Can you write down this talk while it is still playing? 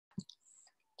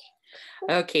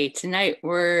Okay, tonight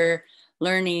we're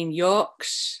learning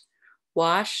Yooks,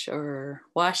 wash or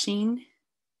washing.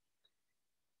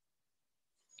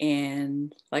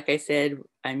 And like I said,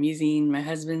 I'm using my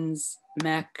husband's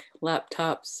Mac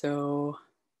laptop, so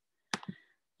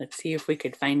let's see if we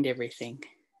could find everything.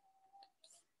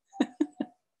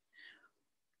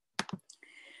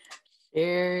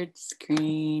 Shared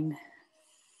screen.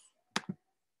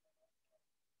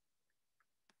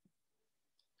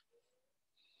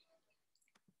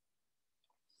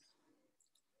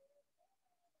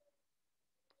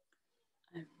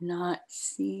 I've not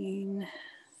seen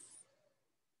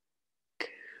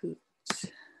Coots.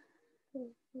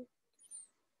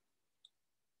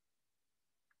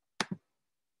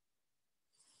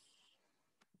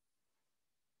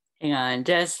 Hang on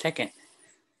just a second.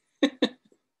 I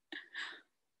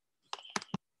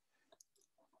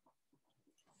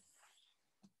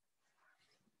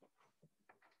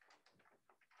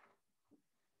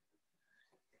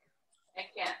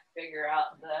can't figure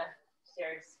out the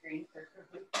shared screen for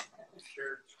Coots.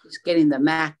 Just getting the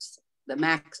Max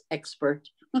expert.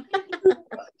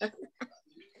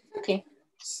 Okay.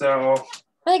 So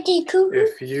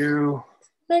if you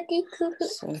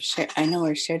So share, I know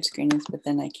where shared screen is, but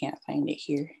then I can't find it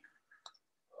here.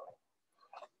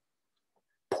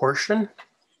 portion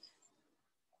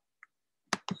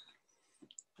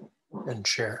and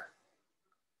share.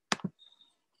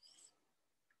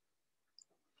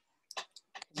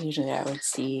 Usually I would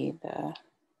see the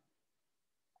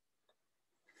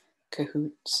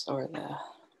Cahoots or the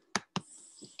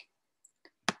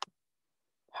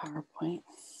PowerPoint.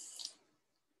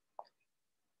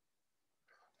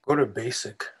 Go to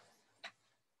basic.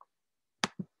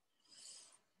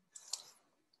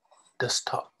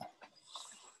 Desktop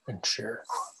and share.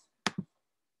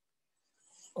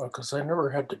 Well, because I never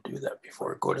had to do that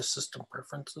before. Go to system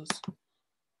preferences.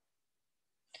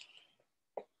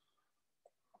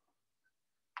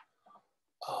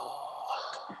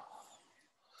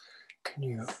 Can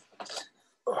you,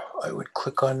 I would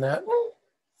click on that.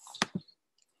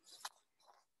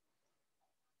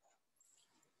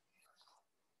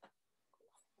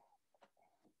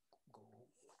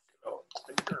 Go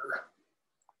bigger.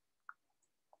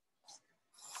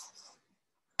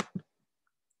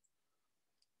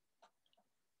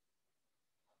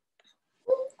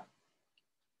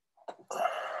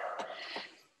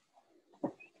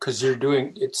 Because you're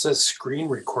doing, it says screen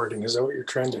recording. Is that what you're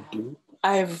trying to do?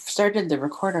 I've started the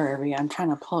recorder already. I'm trying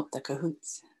to pull up the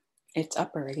Cahoots. It's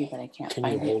up already, but I can't Can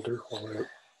find you it. hold her while I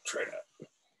try to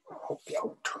help you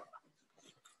out?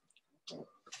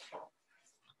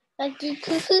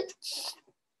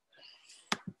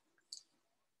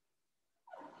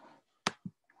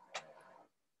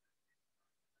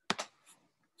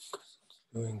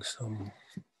 Doing some.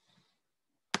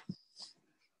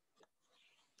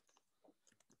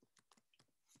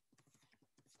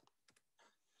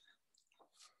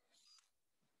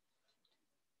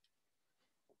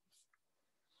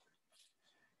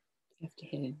 You have to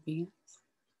hit advance.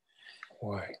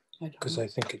 Why? Because I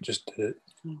think it just did it.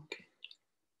 Okay.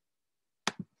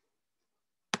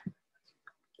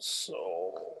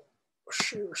 So,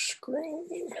 share screen.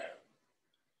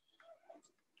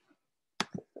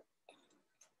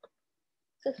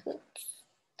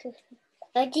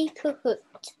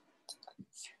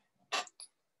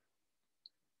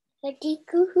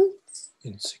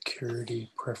 In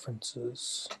security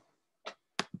preferences.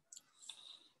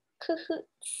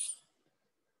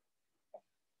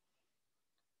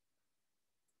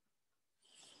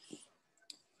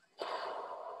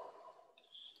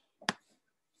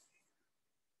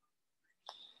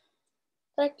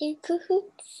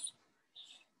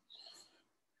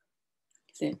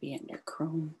 It'd be under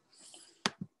Chrome.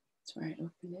 That's where I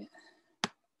opened it.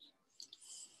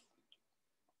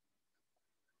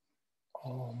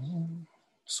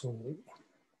 So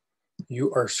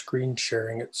you are screen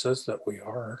sharing. It says that we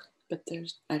are. But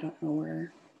there's, I don't know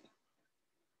where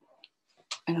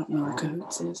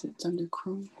Cahoots is. It's under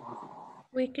Chrome.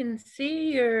 We can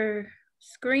see your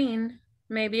screen.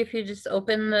 Maybe if you just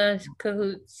open the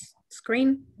Cahoots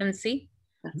screen and see.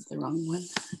 That's the wrong one.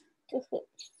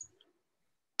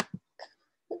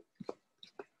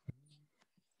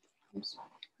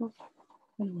 Oh,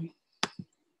 anyway.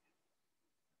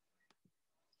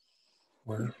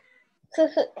 Where?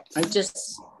 I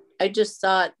just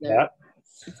saw it there. Yeah.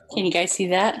 Can you guys see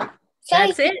that?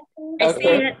 That's it. I see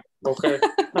it. Okay.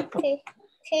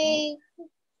 Okay.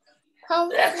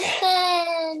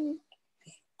 Pumpkin.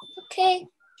 Okay.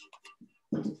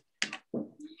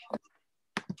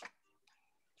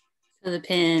 So the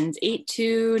pin's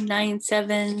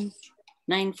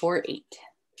 8297948.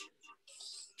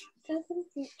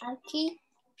 Aki,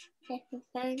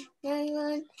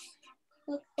 9,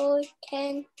 4,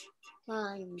 10,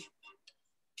 9.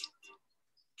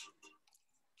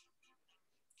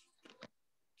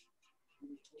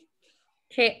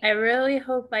 Okay, I really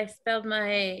hope I spelled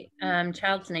my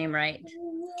child's name right.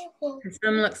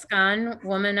 Sm'algyax,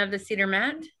 woman of the cedar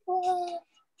mat.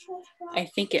 I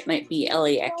think it might be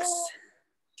LAX.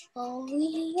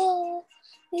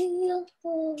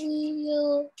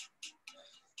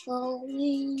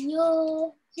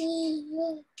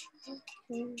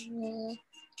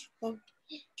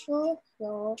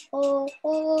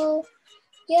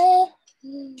 Yeah.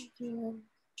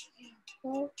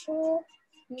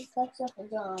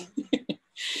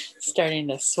 Starting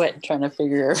to sweat trying to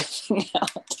figure everything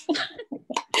out.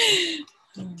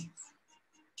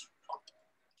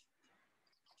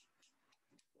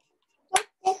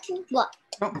 What?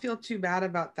 Don't feel too bad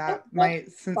about that.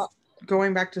 Since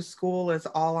going back to school is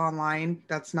all online,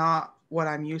 that's not what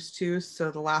I'm used to.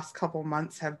 So the last couple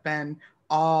months have been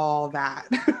all that.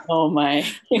 Oh my.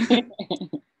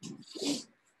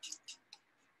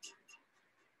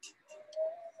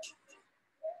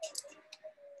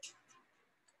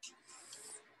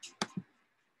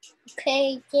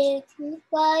 Okay,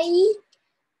 why?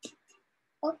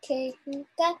 Okay,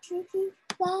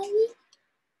 why?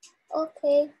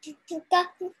 Okay,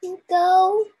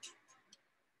 go.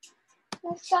 Go.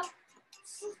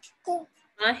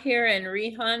 Mahir and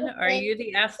Rihan, are you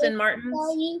the Aston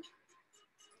Martins?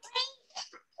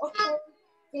 Okay.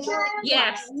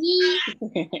 Yes.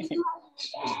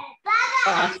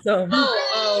 Awesome.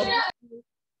 Oh.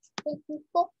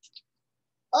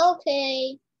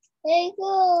 Okay. There you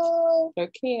go.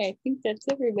 Okay, I think that's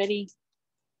everybody.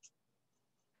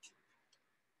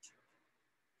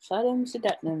 Sadam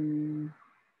Sadatnam.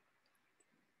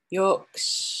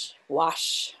 Yooks.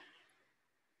 Wash.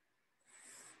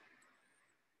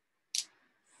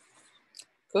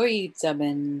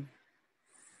 Goyitzaben.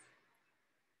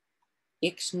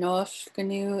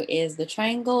 Ixnofganu is the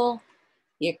triangle.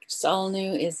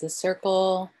 Ixalnu is the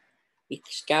circle.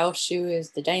 Ixgaushu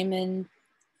is the diamond.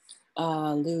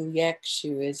 Lu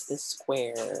Yakshu is the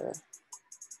square.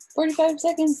 45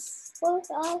 seconds.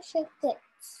 45 seconds.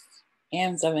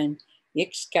 And 7.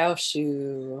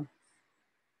 Ixgaushu.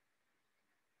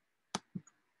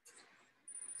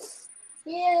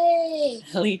 Yay!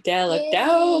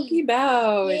 Lidalakdao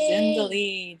Gibao is in the Yay.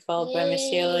 lead, followed by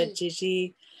Michelle, Yay.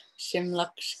 Gigi,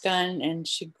 Sm'algyax, and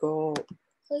Shigo.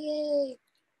 Oh yay!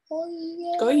 Oh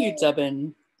yay! Go you,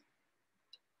 Zubin.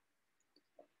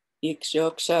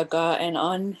 Yikyokshaga and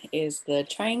On is the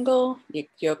triangle.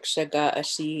 Yikyokshaga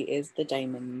Ashi is the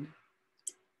diamond.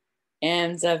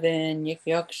 And Zubin,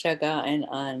 Yikyokshaga and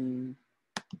On.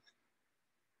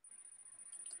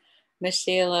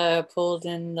 Michelle pulled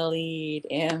in the lead.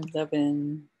 And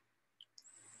Zubin.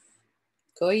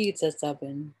 Go you,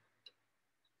 Zubin.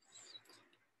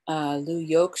 Lu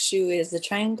Yokshu is the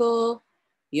triangle.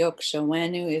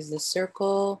 Yokshawanu is the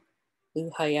circle. Lu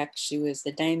Hayakshu is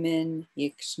the diamond.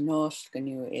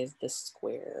 Yikshnoshkanu is the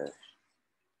square.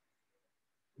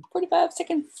 45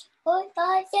 seconds.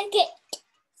 45 seconds.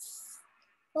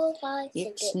 45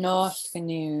 seconds.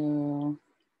 Yikshnoshkanu.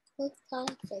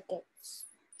 45 seconds.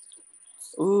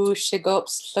 Ooh,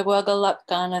 Shigops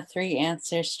Slagwagalapkana 3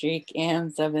 answer streak.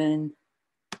 And Zubin.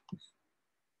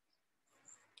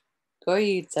 Go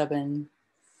you, Zubin.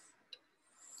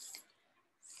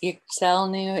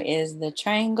 Yiksalnu is the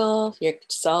triangle.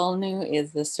 Yiksalnu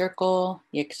is the circle.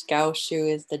 Yikskaushu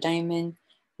is the diamond.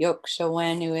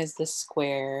 Yokshawanu is the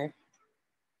square.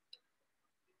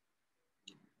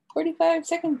 45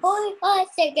 seconds. 45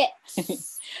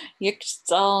 seconds.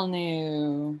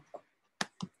 Yiksalnu.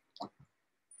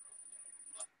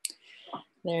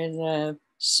 There's a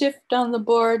shift on the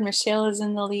board. Michelle is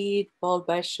in the lead, followed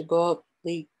by Shagop,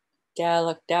 Leek,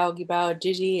 Dalek, Daugibao,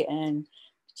 Gigi, and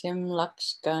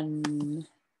Sm'algyax.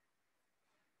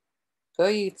 Go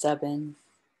Yutsabin.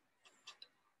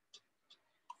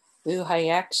 Lu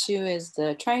Hayakshu is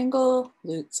the triangle.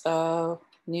 Lu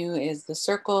Nu is the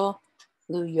circle.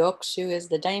 Lu Yokshu is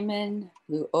the diamond.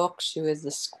 Lu Okshu is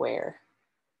the square.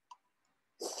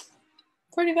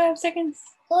 45 seconds.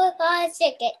 45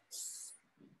 seconds.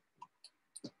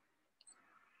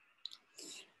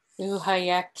 Lu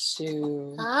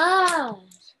Hayakshu. Ah.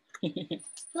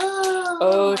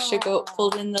 Oh, Shigo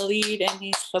pulled in the lead and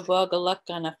he's Slabwagaluk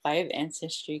on a 5 answer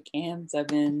streak. And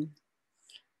Zubin.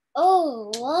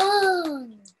 Oh, wow.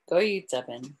 Go you,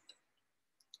 Zubin.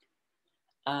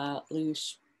 Lu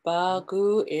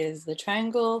Shpagu is the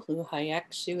triangle. Lu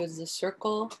Hayakshu is the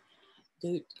circle.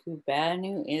 Lu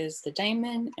Kubanu is the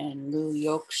diamond. And Lu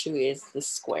Yokshu is the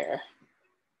square.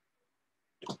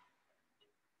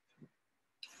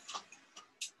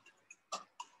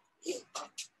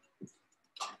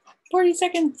 40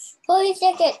 seconds. 40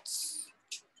 seconds.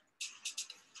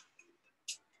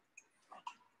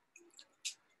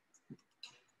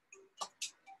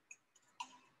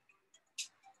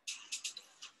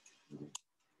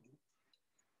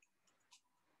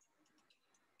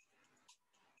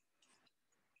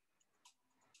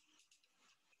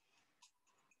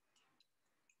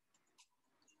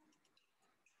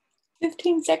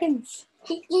 $15 seconds.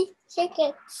 50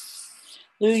 seconds.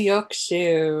 Yooks.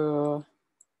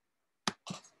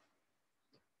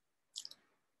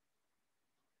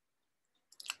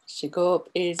 Shigop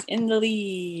is in the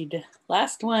lead.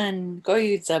 Last one. Go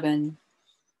Yooks.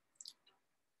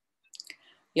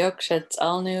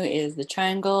 Yokshutsalnu is the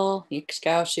triangle.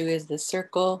 Yikskaushu is the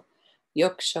circle.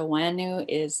 Yokshawanu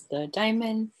is the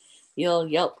diamond.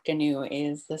 Yelpkanu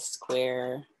is the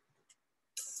square.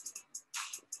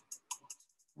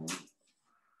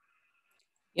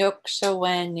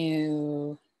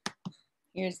 Yokshawanu.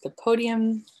 Here's the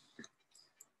podium.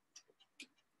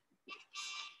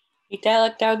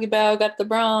 Italic Doggy got the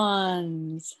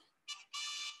bronze.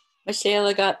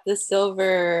 Michaela got the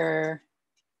silver.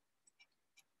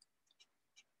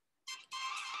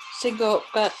 Shigop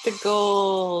got the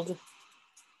gold.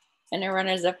 And the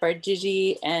runners up are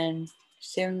Gigi and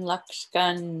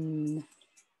Sm'algyax.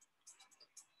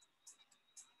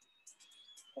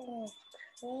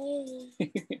 Okay.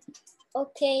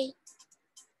 Okay.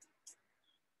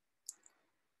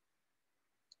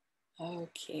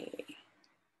 Okay.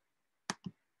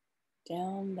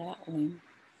 Down that one.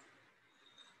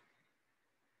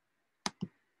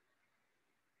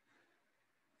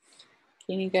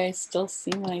 Can you guys still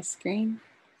see my screen?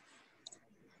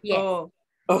 Yes. Oh,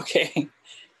 Okay.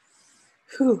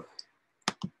 Whew.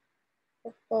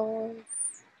 Oh.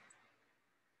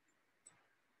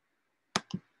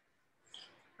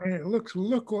 And it looks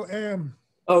local M.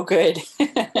 Oh, good.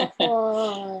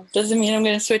 Oh. Doesn't mean I'm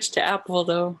going to switch to Apple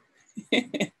though.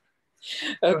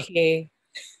 Okay.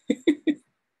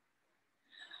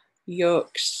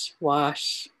 Yooks,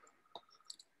 wash.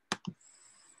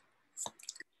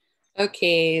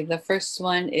 Okay, the first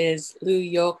one is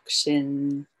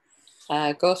Yookshin.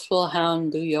 Gospel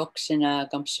hound Yookshin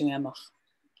Gumshuemach.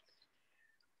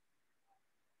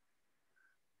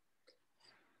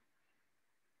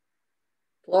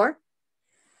 Floor?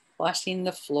 Washing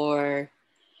the floor.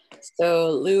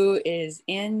 So Lu is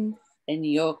in and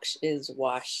Yooks is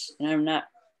wash. And I'm not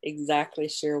exactly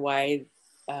sure why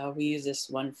we use this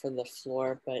one for the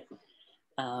floor, but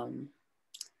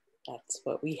that's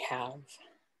what we have.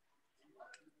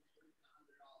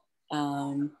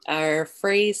 Our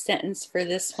phrase sentence for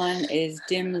this one is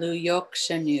Dim Lu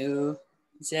Yokshanu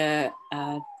Ze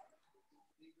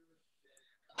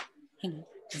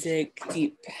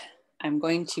deep. I'm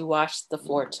going to wash the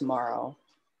floor tomorrow.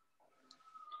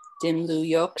 Dim Lu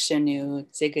Yokshanu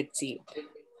Zigadeep.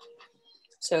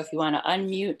 So if you want to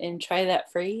unmute and try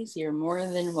that phrase, you're more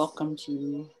than welcome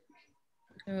to.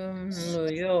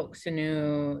 Yooks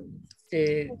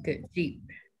deep.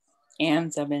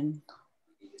 Amzabin.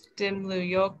 Dimlu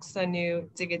Yoksanu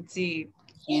Digadzee.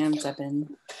 Amzabin.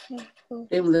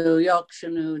 Dimlu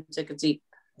Yorkshire Zigazee.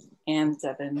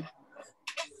 Amzabin.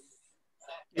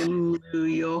 Dimlu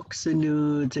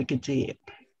Yoksanu Digadzee.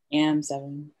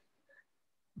 Amzabin.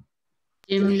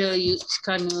 Dimlu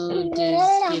Yuskanu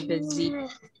Dizibazee.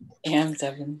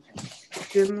 Amzabin.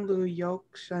 Dimlu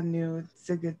Yokshanu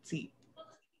Zigadzi.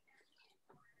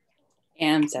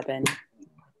 Amzabin.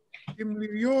 Dimlu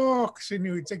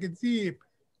Yorkshire Zigazee.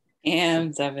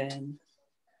 Amzabin.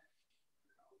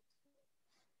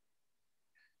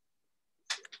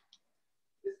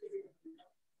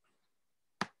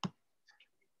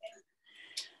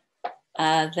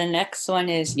 The next one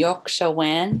is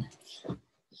Yokshawan.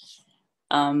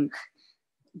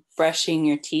 Brushing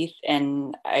your teeth.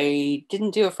 And I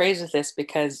didn't do a phrase with this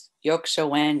because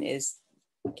Yokshawan is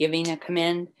giving a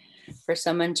command for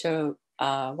someone to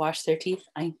wash their teeth.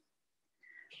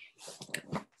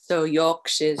 So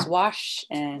Yoksh is wash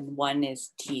and one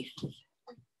is teeth.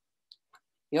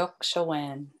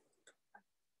 Yokshawan.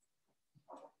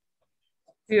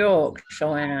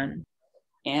 Yorkshirean.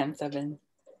 Amzabin.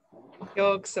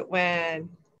 Yoksatwan.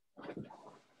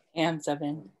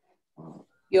 Amzabin.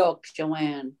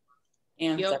 Yorkshirean.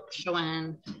 Amzabin.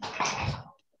 Yorkshirean.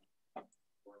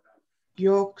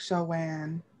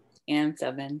 Yokshawan.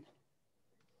 Amzabin.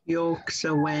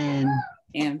 Yoksawan.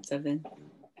 Amzabin.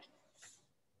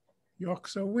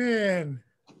 Yorksa win.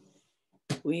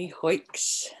 We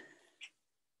hoiks.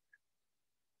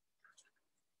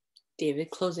 David,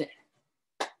 close it.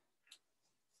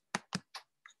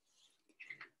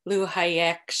 Lu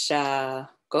hayaksha.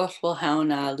 Gospel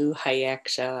hauna lu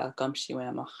hayaksha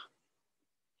gumshiwamach.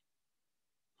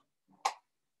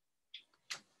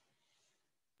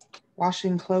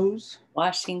 Washing clothes.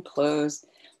 Washing clothes.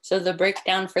 So the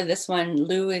breakdown for this one,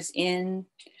 Lu is in,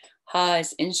 Ha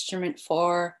is instrument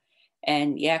 4,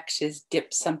 and Yaks is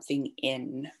dip something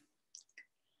in.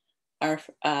 Our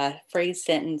phrase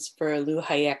sentence for Lu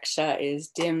Hayaksha is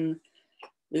Dim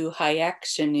Lu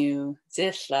Hayakshanu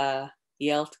Zithla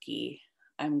Yeltki.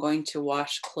 I'm going to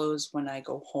wash clothes when I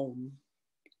go home.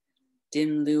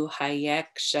 Dim Lu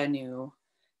Hayakshanu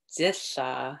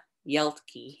Zithla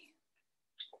Yeltki.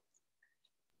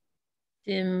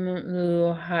 Dim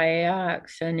Lu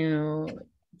Hyax Anu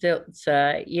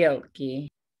Ziltsa Yelki.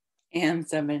 And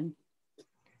 7.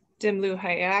 Dimlu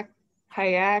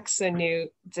Hayaksanu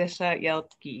Zisha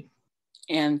Yeltki.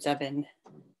 And 7.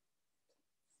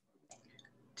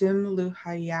 Dim Lu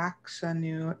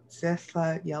Hayakshanu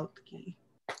Zithla Yeltki.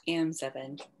 And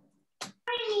 7.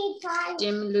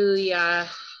 Dimluya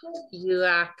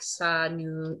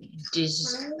Yuaksanu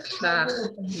Dizla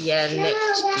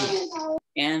Yelitki.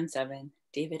 And 7.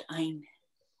 David Ein.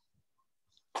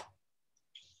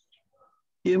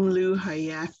 Dimlu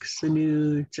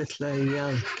Hayaksanu Zitla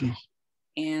Yelki.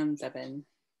 And 7.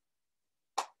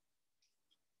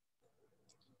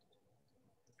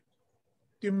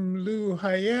 Dimlu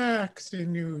Hayax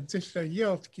inu Zisha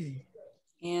Yeltki.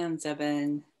 And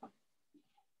 7.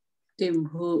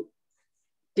 Dimlu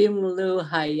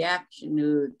Hayakshanu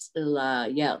Zila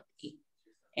Yelki.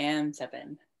 And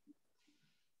 7.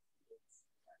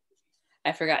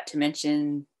 I forgot to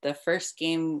mention the first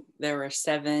game, there were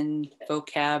 7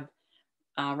 vocab.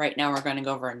 Right now we're going to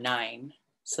go over 9.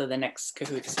 So the next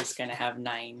Cahoots is going to have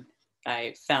 9.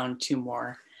 I found 2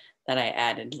 more that I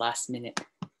added last minute.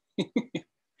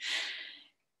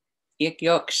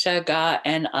 Yooks ga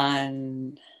and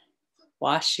an.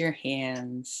 Wash your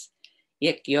hands.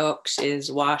 Yooks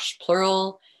is wash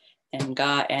plural, and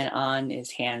ga and an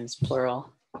is hands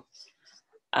plural.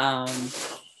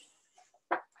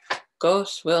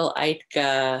 Ghost will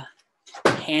aitka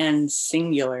hands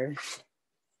singular.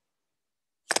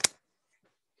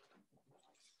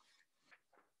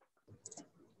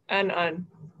 An.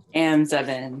 And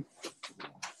 7.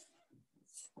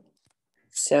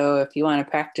 So if you want to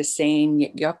practice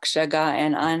saying Yooks ga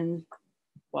and an,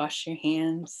 wash your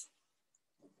hands.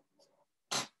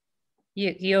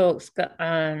 Yooks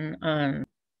an.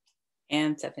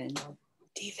 And 7.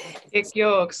 David.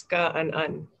 Nigyooks ga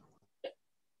an.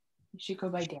 You should go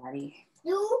by Daddy.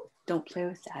 No. Don't play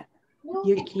with that.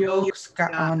 Yooks ga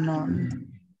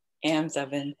anon. And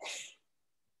 7.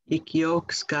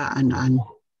 Nigyooks ga an.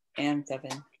 And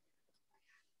 7.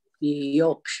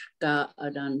 Yooks ga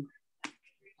adan.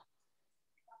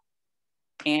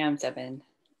 And 7.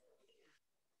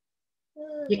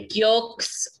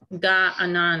 Yooks ga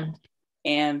anan.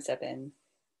 And 7.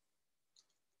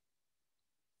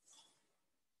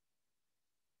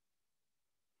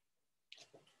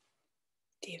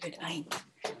 David Ein.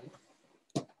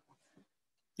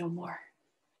 No more.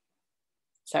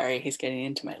 Sorry, he's getting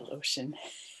into my lotion.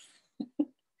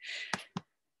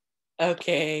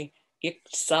 Okay,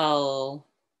 Yiksal.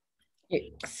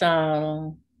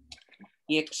 Yiksal.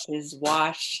 Yiks is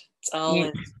wash. Tsal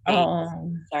is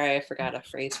face. Sorry, I forgot a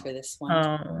phrase for this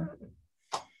one.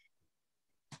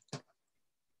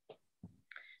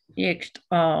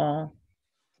 Yiksal.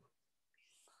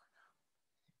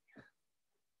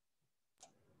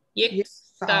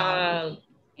 Yiksal.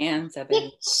 And 7.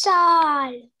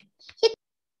 Yiksal.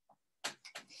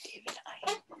 David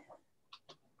Ein.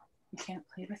 You can't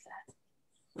play with that.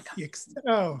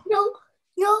 Oh. No.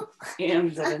 No.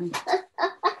 And 7.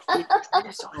 I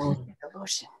just don't want to get the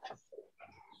lotion.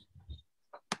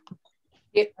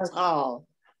 Yiksal.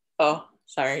 Oh,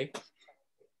 sorry.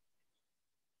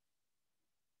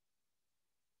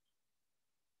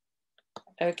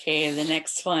 Okay, the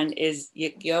next one is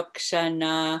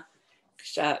Yokshana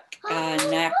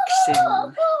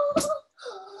Naksin.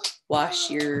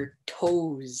 Wash your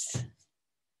toes.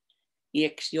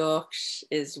 Yoksh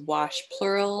is wash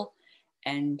plural,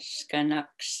 and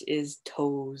Shkanaks is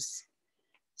toes.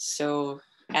 So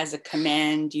as a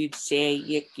command, you'd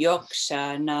say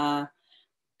Yokshana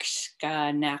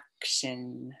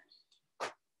Kshkanaksin.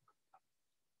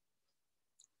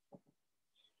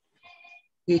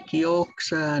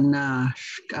 Nigyooks na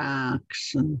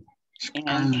Shkakson.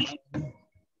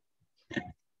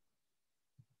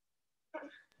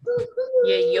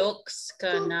 Yooks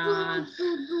na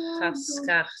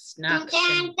Haskaks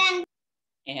Nakshin.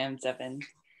 And 7.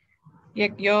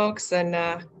 Nigyooks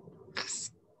na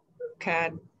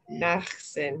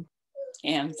Kadnachsin.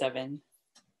 And 7.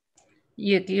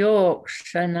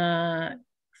 Yooks na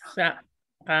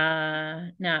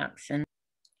Naksin.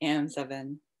 And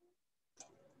 7.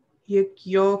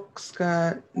 Yooks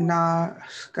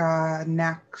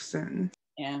Naxen.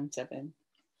 And 7.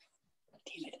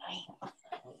 David,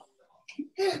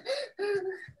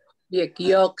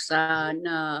 Nigyooks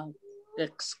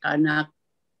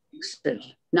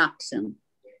Naxen.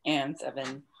 and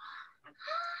 7.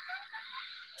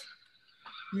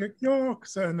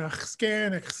 Yooks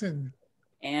Naxcanixin.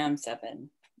 And 7.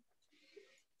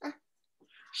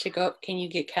 Shigop, can you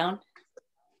get count?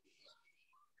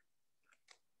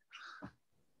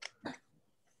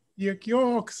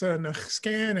 Yooks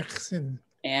Naxcanixin.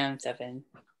 And 7.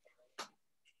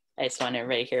 I just want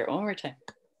everybody to hear it one more time.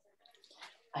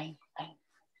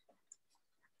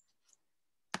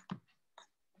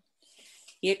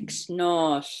 Yooks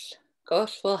nos.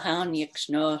 Gospel hound yooks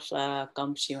nos la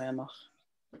gumshuemach.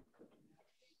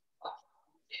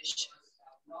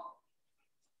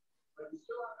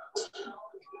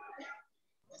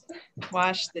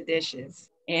 Wash the dishes.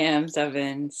 And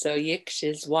 7. So yooks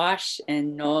is wash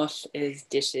and nos is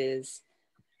dishes.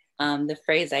 The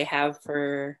phrase I have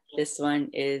for this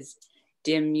one is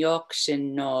dim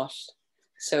yokshin nos.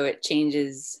 So it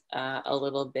changes a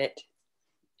little bit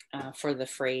for the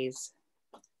phrase.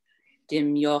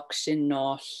 Dim yokshin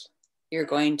nos. You're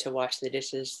going to wash the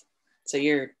dishes. So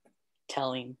you're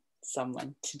telling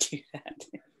someone to do that.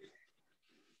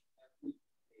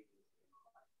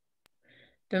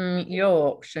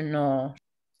 Nigyooks no.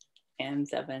 And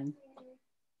 7.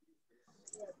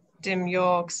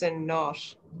 Nigyooks and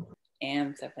not.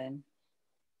 And 7.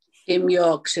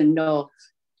 Nigyooks and no.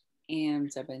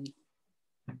 And 7.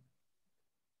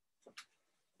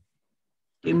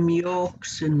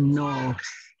 Nigyooks and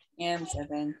north. And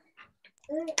 7.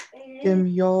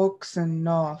 Yooks and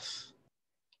North.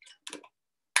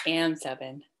 And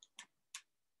 7.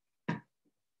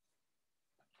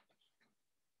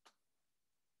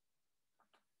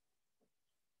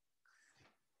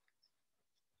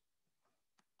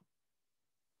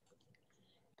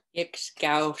 Yooks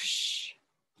goush.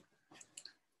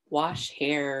 Wash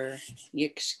hair.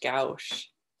 Yooks goush.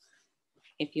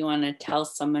 If you want to tell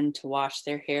someone to wash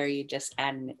their hair, you just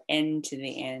add an N to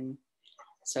the end.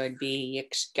 So it'd be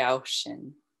yooks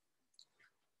goushin.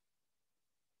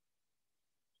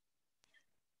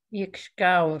 Yooks.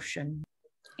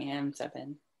 And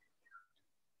 7.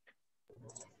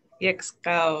 Yooks.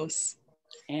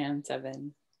 And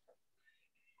 7.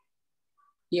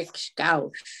 Yooks.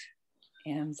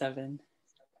 And 7.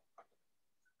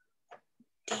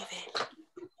 David.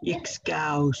 Yooks.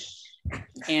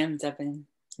 And 7.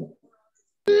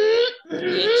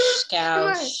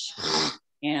 Yooks.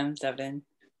 And 7.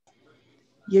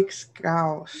 Yooks.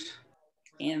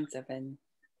 And 7.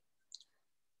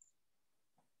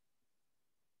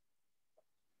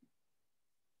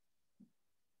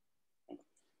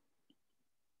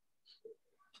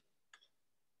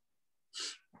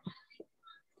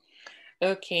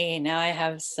 Okay, now I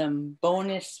have some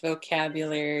bonus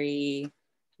vocabulary.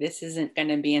 This isn't going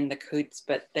to be in the coots,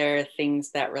 but there are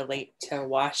things that relate to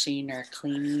washing or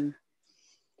cleaning.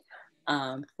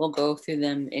 We'll go through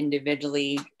them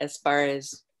individually as far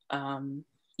as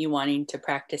you wanting to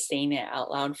practice saying it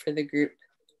out loud for the group.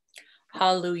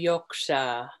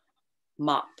 Haluyoksha,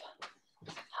 mop.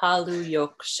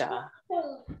 Haluyoksha.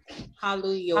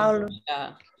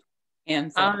 Haluyoksha.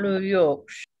 And 7.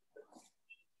 Yooks.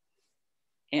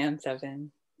 And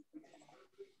 7.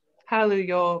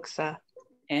 Nigyooks.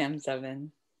 And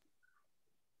 7.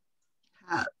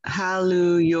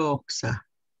 Nigyooks.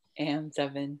 And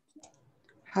 7.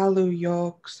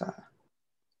 Yooks.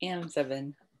 And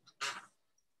 7.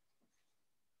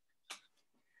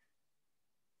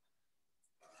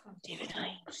 David,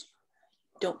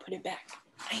 don't put it back.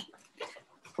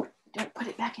 Don't put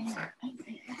it back in there.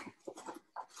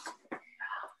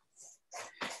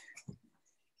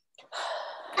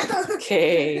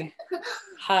 Okay.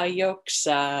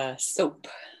 Hayoksa, soap.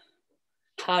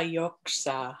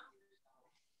 Hayoksa.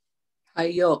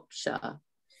 Hayoksa.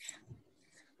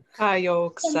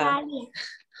 Yooks.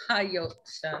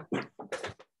 Hayoksa.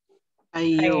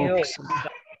 Yooks.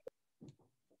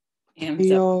 And 7.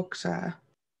 Yooks.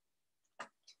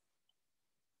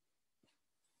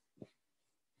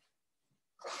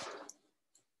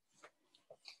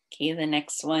 Okay, the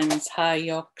next one's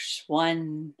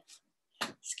Hayokshwan.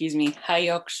 Excuse me,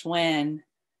 Hayokshwan.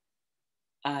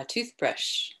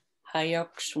 Toothbrush.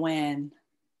 Hayokshwan.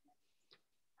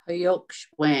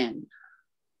 Hayokshwan.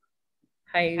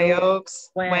 Nigyooks.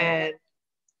 When.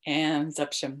 And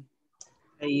Zupsham.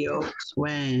 Yooks.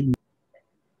 Hayokshwan.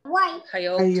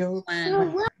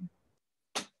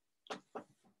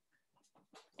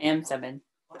 And 7.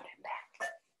 Put it back.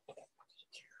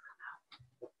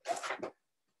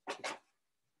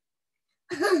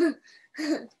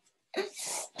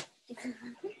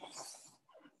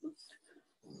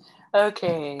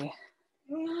 Okay.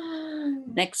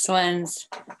 Next one's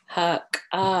huck,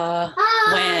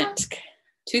 went,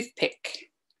 toothpick.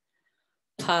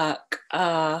 Huck,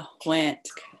 went.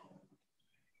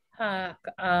 Huck,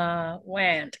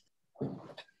 went.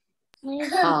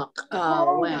 Hawk,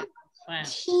 went.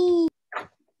 Went.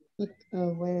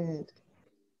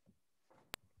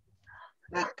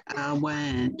 Heck,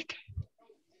 went.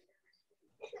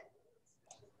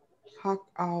 Huck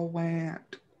all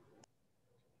went.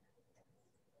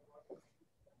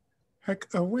 Heck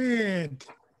a wind.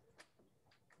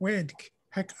 Wind.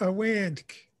 Heck a wind.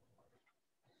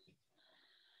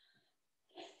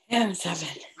 And 7.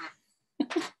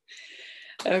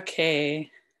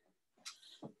 Okay.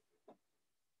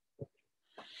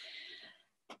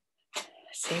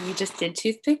 Say we just did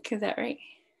toothpick, is that right?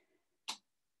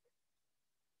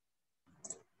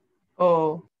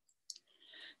 Oh.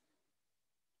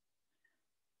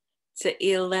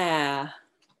 Se'ila,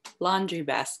 laundry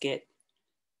basket.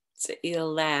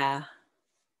 Se'ila.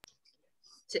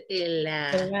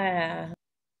 Ila.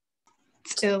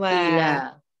 Still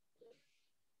Ila.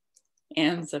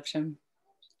 And Zepsham.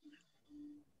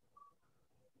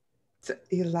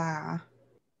 Eli.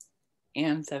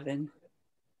 And 7.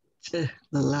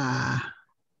 La.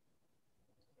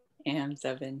 And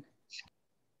 7.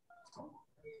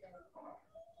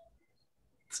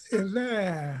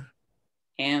 There.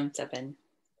 And 7.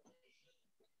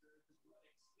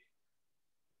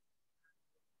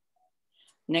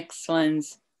 Next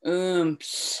one's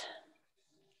oomph.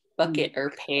 Bucket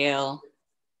or pail.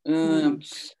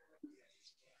 Oomph.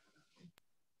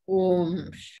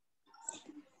 Oomph.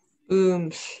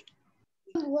 oomph.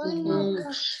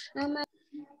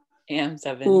 And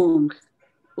 7. Oomph.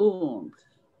 Oomph.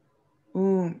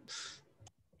 Oomph.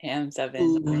 And 7.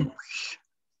 Oomph.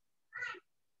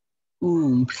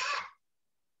 Oomph.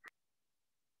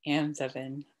 And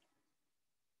 7.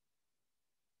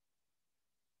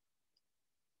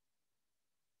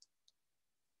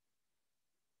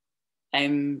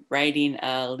 I'm writing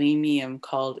a lemium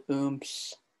called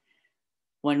oomph.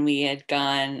 When we had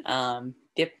gone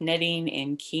dip netting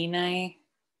in Kenai,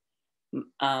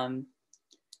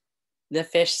 the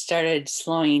fish started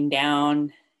slowing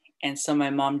down, and so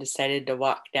my mom decided to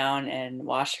walk down and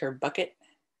wash her bucket.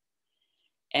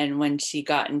 And when she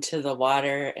got into the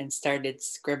water and started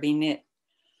scrubbing it,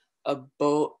 a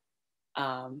boat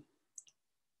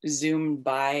zoomed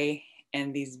by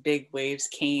and these big waves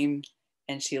came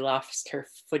and she lost her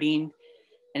footing.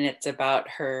 And it's about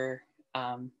her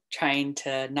trying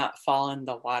to not fall in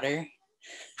the water.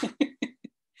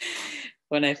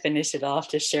 When I finish it, I'll have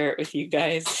to share it with you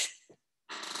guys.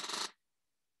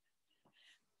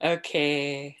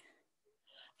 Okay.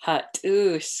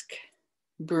 Hatusk,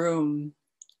 broom.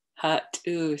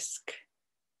 Hatusk.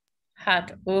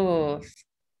 Hatusk.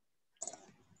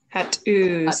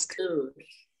 Hatusk.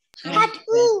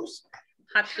 Hatusk.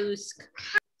 Hatusk.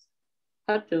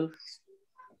 Hatusk.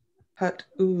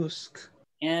 Hatusk.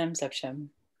 Am Sepsham.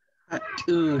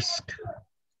 Hatusk.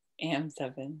 Am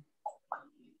 7.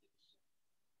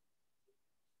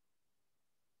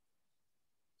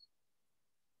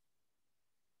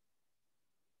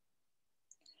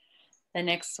 The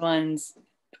next one's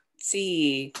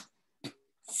C,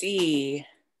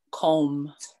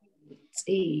 comb.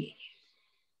 C.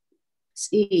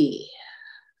 C.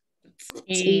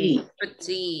 C.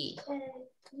 C.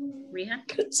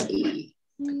 Rihan? C.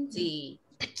 C.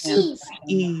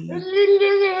 E.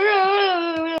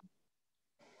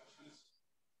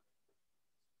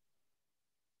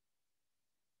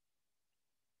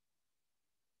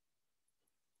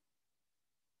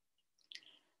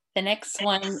 The next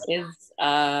one is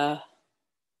a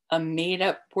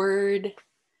made-up word.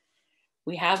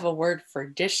 We have a word for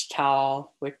dish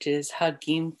towel, which is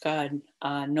hagimka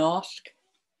nosk.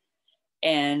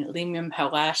 And Limium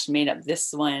Halash made up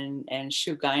this one, and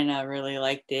Shugaina really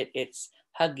liked it. It's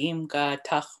hagimka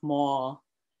tachmo.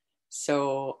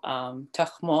 So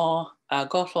tachmo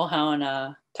gosel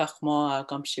hauna tachmo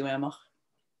gomshuemach.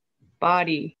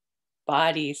 Body.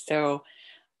 Body. So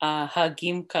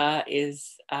hagimka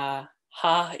is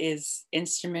ha is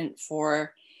instrument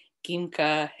for,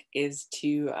 gimka is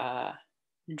to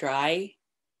dry,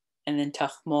 and then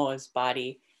tachmo is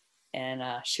body. And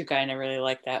Shugaina really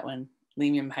liked that one.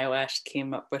 Limium Hailash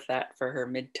came up with that for her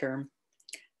midterm.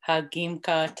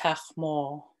 Hagimka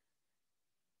tachmo.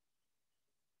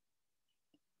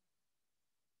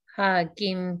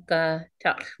 Hagimka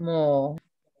takmo.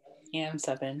 Am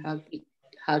 7.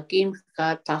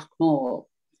 Hagimka takmo.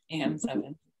 Am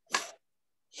 7.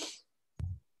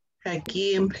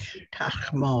 Hagim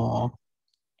Tachmo.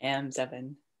 Am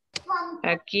 7.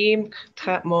 Hakim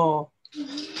Katmo.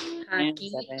 Am Hagi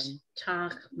 7.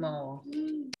 Takmo.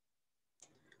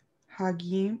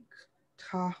 Hagim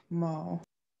Tahmo.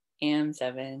 Am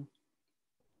 7.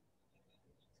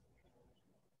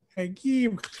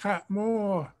 Hagim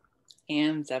Katmo.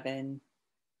 Am 7.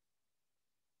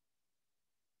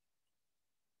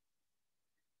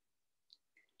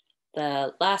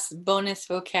 The last bonus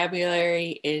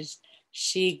vocabulary is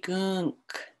shigunk.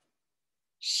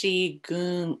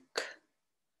 Shigunk.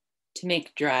 To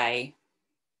make dry.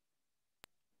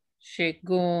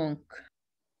 Shigunk.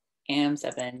 Am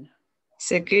 7.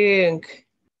 Segunk.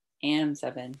 Am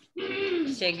 7.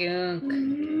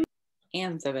 Shigunk.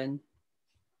 Am 7.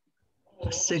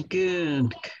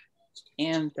 Sagunk.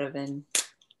 Am 7.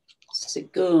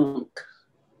 Sigunk.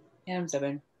 Am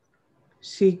 7.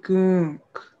 Sigunk.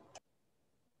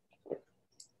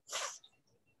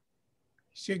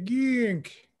 Shagink.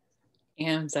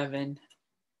 Am 7.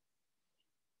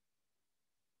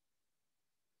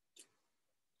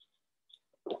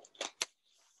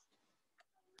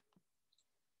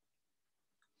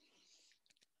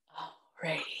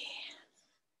 Alrighty.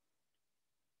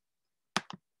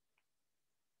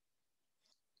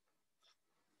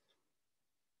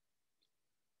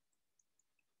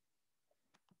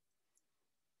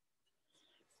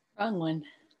 Wrong one.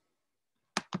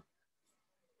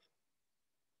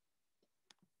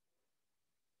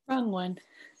 Wrong one.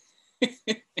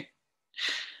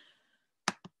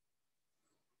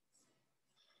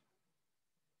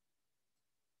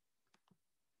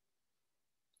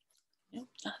 Nope,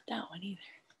 not that one either.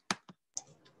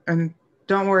 And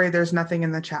don't worry, there's nothing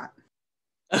in the chat.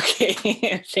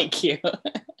 Okay, thank you.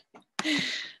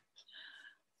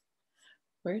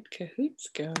 Where'd Cahoots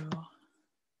go?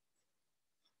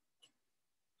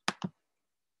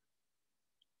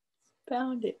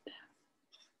 Found it.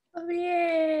 Oh,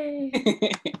 yay.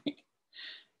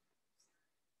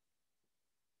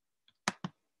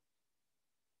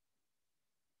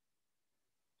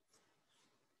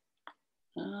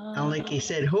 Sound like he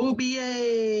said,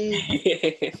 Hobie.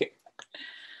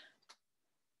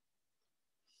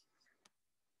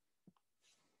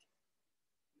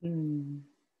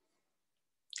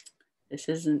 This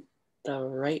isn't the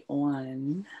right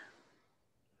one.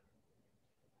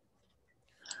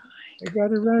 I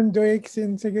gotta run, Yooks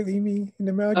and Sagalimi, and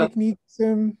the Malgic needs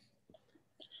some.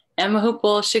 Emma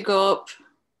Hoople should go up.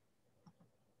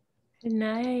 Good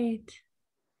night.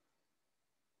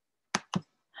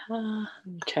 Let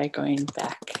me try going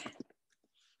back.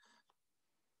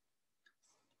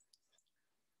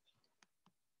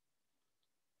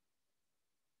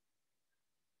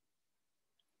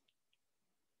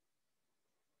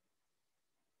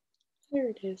 There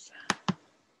it is.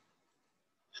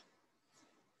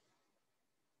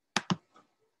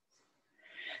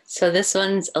 So this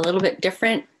one's a little bit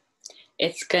different.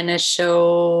 It's gonna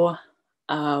show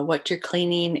what you're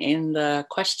cleaning in the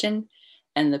question,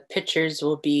 and the pictures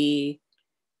will be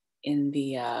in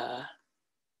the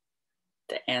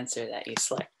answer that you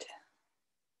select.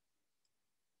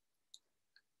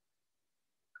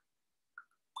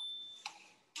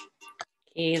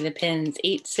 Okay, the pin's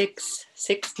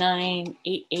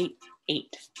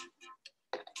 8669888.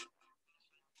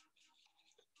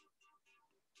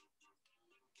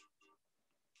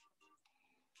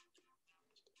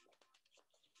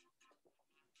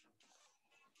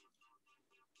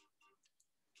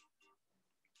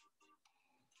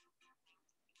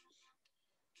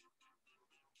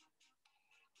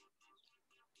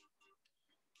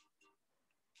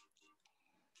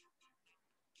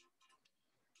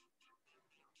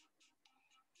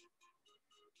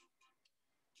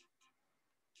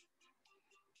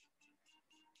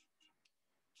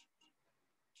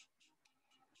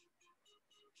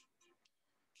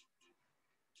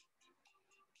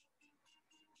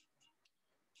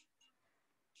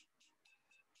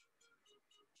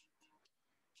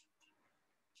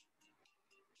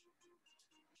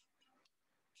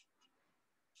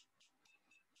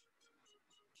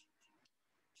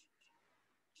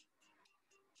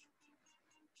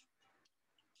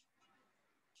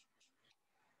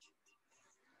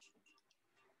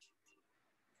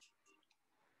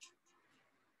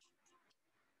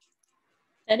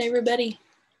 And everybody?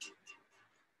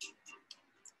 I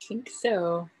think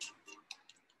so.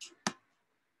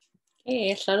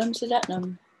 Okay, salam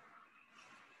sedatnam.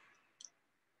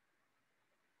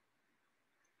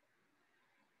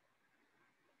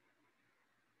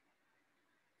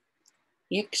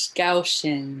 Yooks.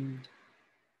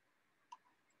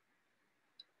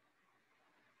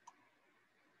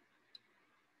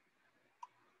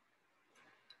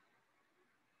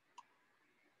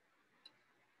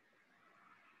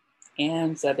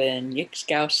 and Zebin, Yooks,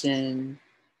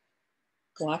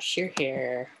 wash your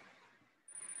hair.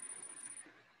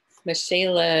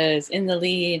 Michaela is in the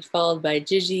lead, followed by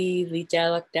Gigi,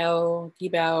 Lidalakdao,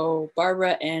 Gibao,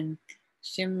 Barbara, and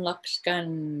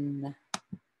Sm'algyax.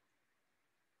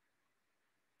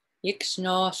 Yooks.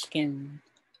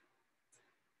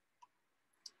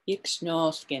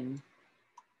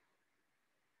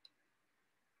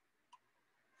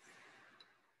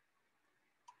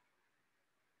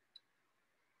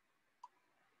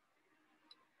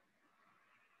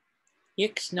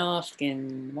 Yooks,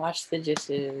 wash the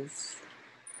dishes.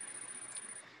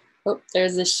 Oh,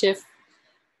 there's a shift.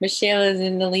 Michelle is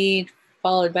in the lead,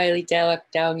 followed by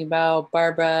Lidalakdao, Gibao,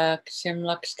 Barbara,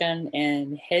 Sm'algyax,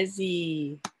 and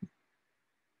Hezi.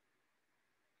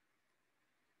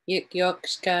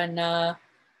 Yooks na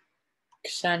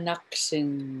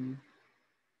Xanaksin.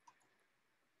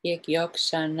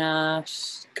 Yooks na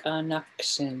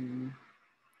Xanaksin.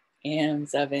 And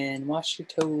Zevin, wash your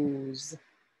toes.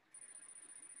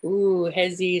 Ooh,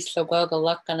 Hezi,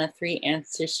 Sm'algyax on a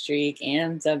 3-answer streak.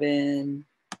 And Zevin.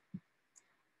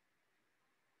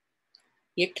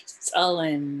 Yooks.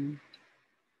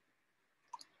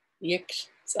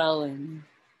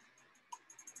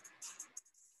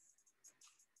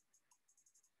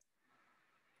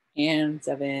 And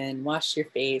Zevin, wash your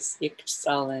face. Yooks.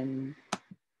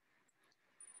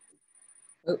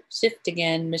 Oh, shift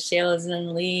again. Michelle is in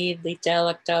the lead.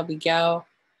 Lidalakdao, Bigao,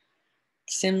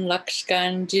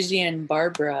 Sm'algyax, Gigi, and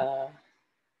Barbara.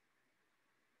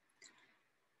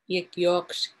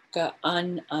 Yooks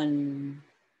un.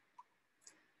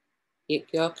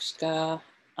 Yooks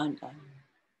un.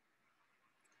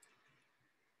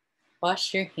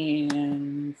 Wash your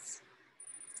hands.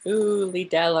 Ooh,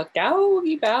 Lidalakdao,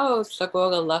 Gibao,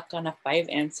 Sm'algyax on a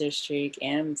 5-answer streak.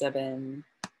 And Zebin.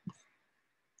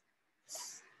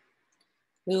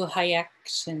 Ooh, high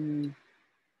action.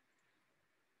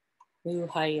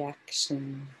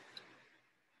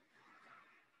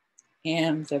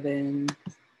 And Zebin.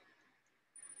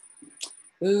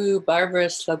 Ooh, Barbara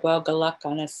Sm'algyax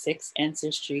on a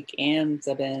 6-answer streak. And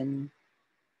Zebin.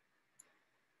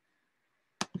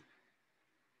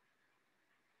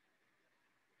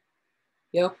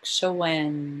 Yooks.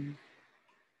 And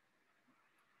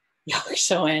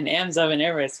Zebin,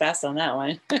 everybody's fast on that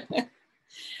one.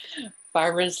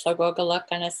 Barbara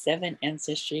Sm'algyax on a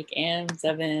 7-answer streak. And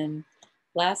Zebin.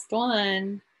 Last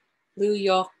one.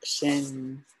 Yooks.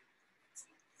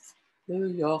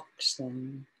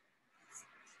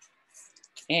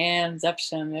 And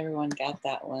Zepsham, everyone got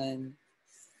that one.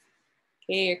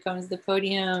 Okay, here comes the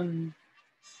podium.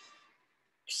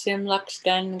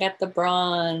 Sm'algyax got the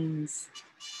bronze.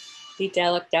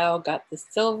 Lidalakdao got the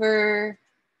silver.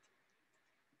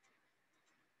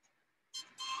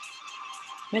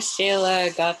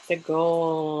 Michelle got the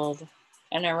gold.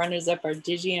 And our runners-up are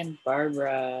Gigi and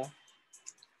Barbara.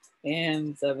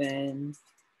 And Zevin.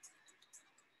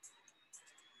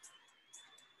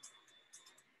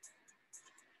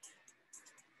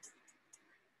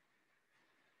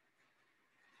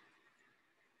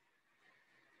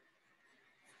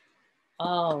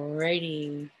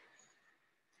 Alrighty.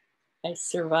 I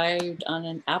survived on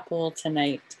an apple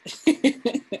tonight.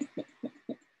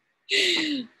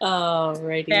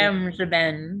 Alrighty.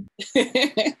 Zebin.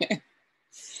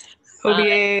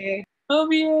 Hobie.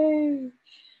 Hobie.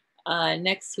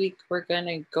 Next week, we're going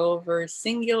to go over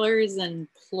singulars and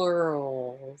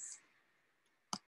plurals.